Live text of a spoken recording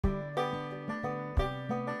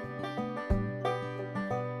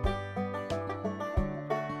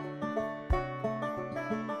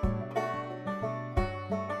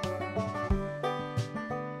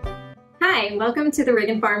Hi, welcome to the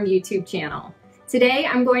Riggin Farm YouTube channel. Today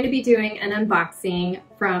I'm going to be doing an unboxing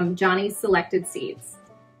from Johnny's Selected Seeds.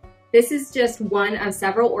 This is just one of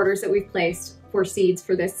several orders that we've placed for seeds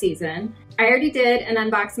for this season. I already did an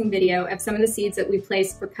unboxing video of some of the seeds that we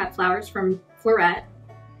placed for cut flowers from Floret.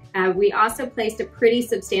 We also placed a pretty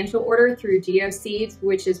substantial order through GeoSeeds,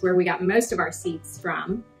 which is where we got most of our seeds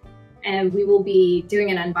from. And we will be doing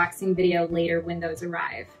an unboxing video later when those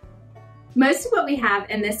arrive. Most of what we have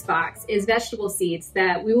in this box is vegetable seeds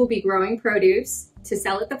that we will be growing produce to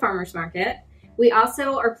sell at the farmer's market. We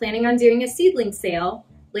also are planning on doing a seedling sale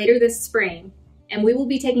later this spring, and we will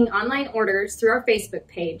be taking online orders through our Facebook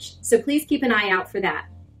page, so please keep an eye out for that.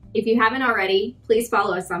 If you haven't already, please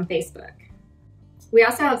follow us on Facebook. We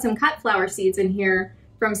also have some cut flower seeds in here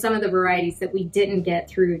from some of the varieties that we didn't get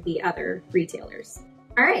through the other retailers.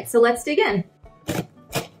 All right, so let's dig in.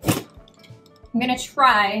 I'm gonna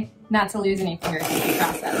try not to lose any fingers in the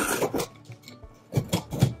process.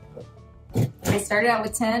 I started out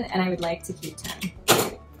with 10 and I would like to keep 10.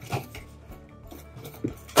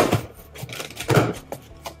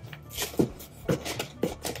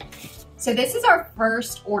 So this is our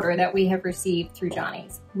first order that we have received through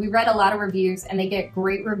Johnny's. We read a lot of reviews and they get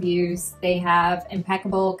great reviews. They have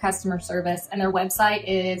impeccable customer service and their website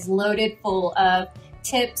is loaded full of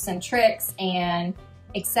tips and tricks and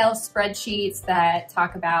Excel spreadsheets that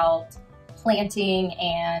talk about planting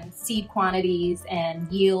and seed quantities and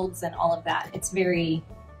yields and all of that. It's very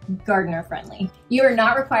gardener friendly. You are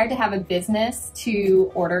not required to have a business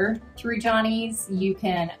to order through Johnny's. You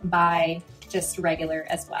can buy just regular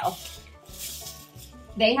as well.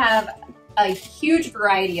 They have a huge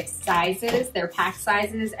variety of sizes. Their pack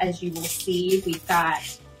sizes, as you will see, we've got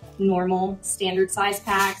normal standard size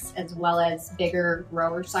packs as well as bigger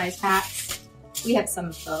grower size packs. We have some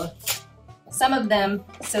of both. Some of them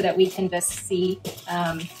so that we can just see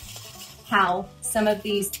how some of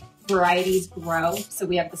these varieties grow. So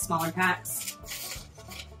we have the smaller packs.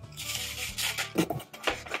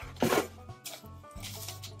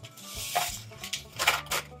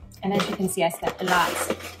 And as you can see, I spent lots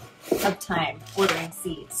of time ordering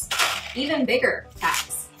seeds, even bigger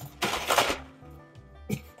packs.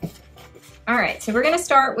 All right, so we're gonna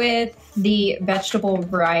start with the vegetable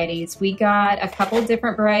varieties. We got a couple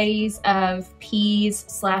different varieties of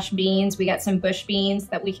peas/beans. We got some bush beans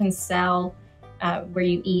that we can sell where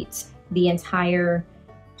you eat the entire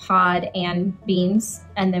pod and beans.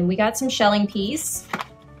 And then we got some shelling peas.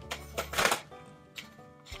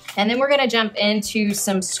 And then we're gonna jump into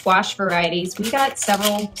some squash varieties. We got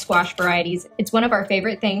several squash varieties. It's one of our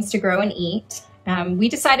favorite things to grow and eat. We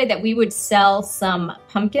decided that we would sell some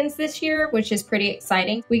pumpkins this year, which is pretty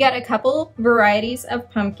exciting. We got a couple varieties of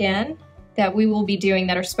pumpkin that we will be doing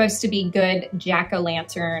that are supposed to be good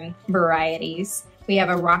jack-o'-lantern varieties. We have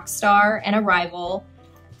a Rockstar and a Rival.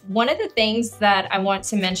 One of the things that I want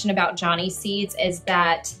to mention about Johnny's Seeds is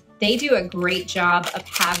that they do a great job of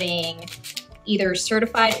having either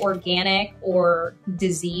certified organic or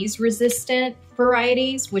disease-resistant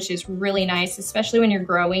varieties, which is really nice, especially when you're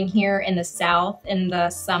growing here in the South. In the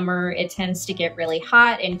summer, it tends to get really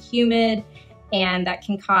hot and humid, and that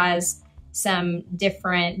can cause some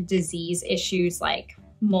different disease issues like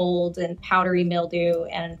mold and powdery mildew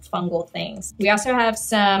and fungal things. We also have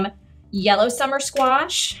some yellow summer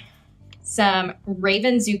squash, some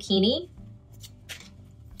raven zucchini,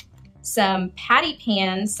 some patty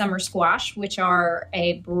pan summer squash, which are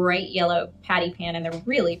a bright yellow patty pan, and they're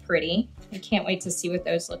really pretty. I can't wait to see what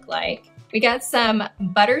those look like. We got some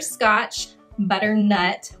butterscotch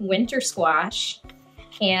butternut winter squash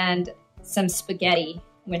and some spaghetti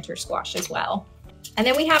winter squash as well. And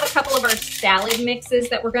then we have a couple of our salad mixes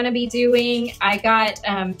that we're gonna be doing. I got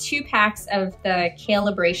 2 packs of the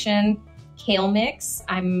Kale-Labration kale mix.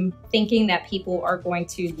 I'm thinking that people are going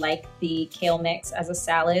to like the kale mix as a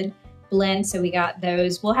salad blend, so we got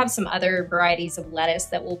those. We'll have some other varieties of lettuce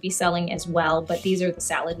that we'll be selling as well, but these are the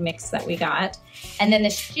salad mix that we got. And then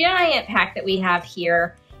this giant pack that we have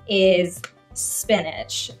here is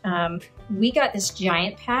spinach. We got this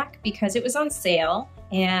giant pack because it was on sale,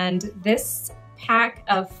 and this pack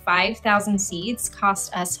of 5,000 seeds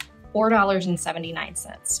cost us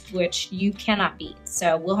 $4.79, which you cannot beat.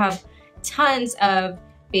 So we'll have tons of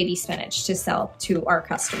baby spinach to sell to our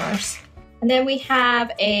customers. And then we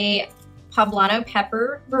have a poblano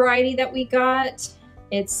pepper variety that we got.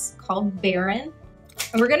 It's called Baron.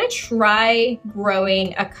 And we're gonna try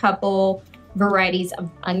growing a couple varieties of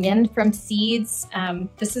onion from seeds.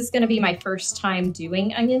 This is gonna be my first time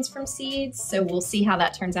doing onions from seeds, so we'll see how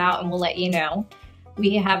that turns out and we'll let you know.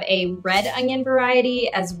 We have a red onion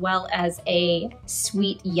variety as well as a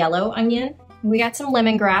sweet yellow onion. We got some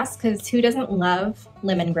lemongrass, because who doesn't love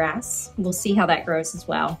lemongrass? We'll see how that grows as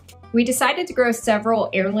well. We decided to grow several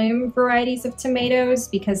heirloom varieties of tomatoes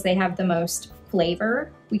because they have the most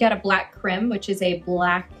flavor. We got a black Krim, which is a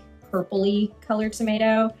black purpley colored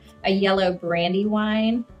tomato, a yellow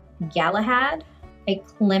Brandywine, Galahad, a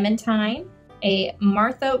Clementine, a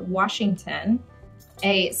Martha Washington,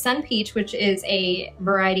 a Sun Peach, which is a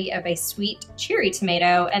variety of a sweet cherry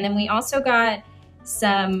tomato, and then we also got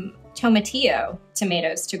some Tomatillo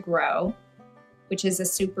tomatoes to grow, which is a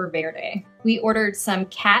Super Verde. We ordered some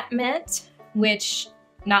cat mint, which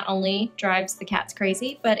not only drives the cats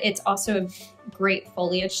crazy, but it's also a great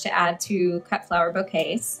foliage to add to cut flower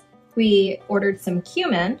bouquets. We ordered some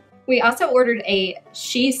cumin. We also ordered a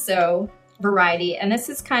shiso variety, and this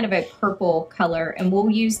is kind of a purple color, and we'll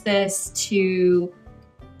use this to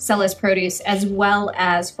sell as produce as well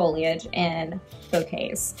as foliage and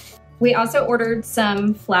bouquets. We also ordered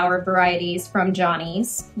some flower varieties from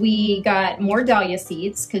Johnny's. We got more dahlia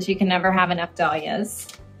seeds because you can never have enough dahlias.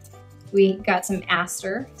 We got some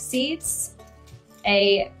aster seeds.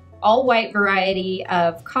 A all-white variety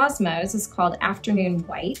of Cosmos is called Afternoon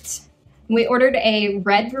White. We ordered a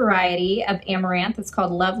red variety of amaranth. It's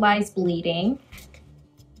called Love Lies Bleeding.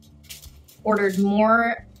 Ordered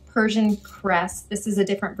more Persian cress. This is a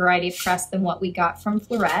different variety of cress than what we got from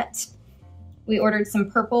Floret. We ordered some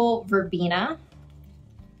purple verbena,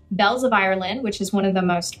 Bells of Ireland, which is one of the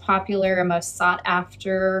most popular and most sought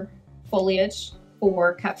after foliage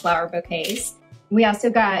for cut flower bouquets. We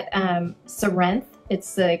also got Sorrenthe.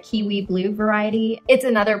 It's the kiwi blue variety. It's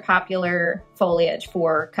another popular foliage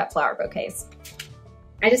for cut flower bouquets.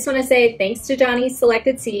 I just want to say thanks to Johnny's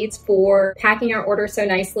Selected Seeds for packing our order so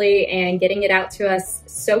nicely and getting it out to us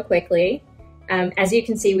so quickly. As you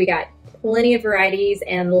can see, we got plenty of varieties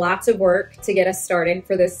and lots of work to get us started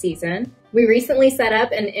for this season. We recently set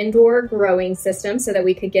up an indoor growing system so that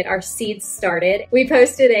we could get our seeds started. We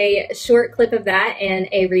posted a short clip of that in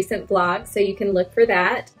a recent vlog, so you can look for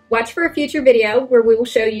that. Watch for a future video where we will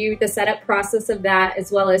show you the setup process of that,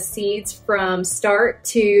 as well as seeds from start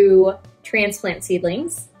to transplant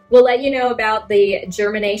seedlings. We'll let you know about the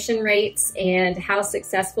germination rates and how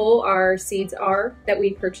successful our seeds are that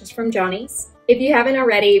we purchased from Johnny's. If you haven't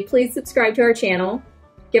already, please subscribe to our channel,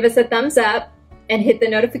 give us a thumbs up, and hit the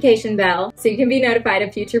notification bell so you can be notified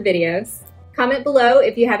of future videos. Comment below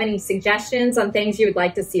if you have any suggestions on things you would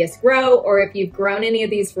like to see us grow, or if you've grown any of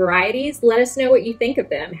these varieties, let us know what you think of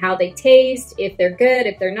them, how they taste, if they're good,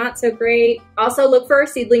 if they're not so great. Also look for our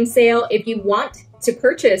seedling sale. If you want to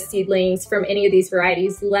purchase seedlings from any of these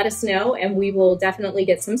varieties, let us know and we will definitely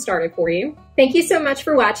get some started for you. Thank you so much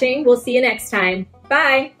for watching. We'll see you next time.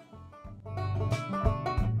 Bye.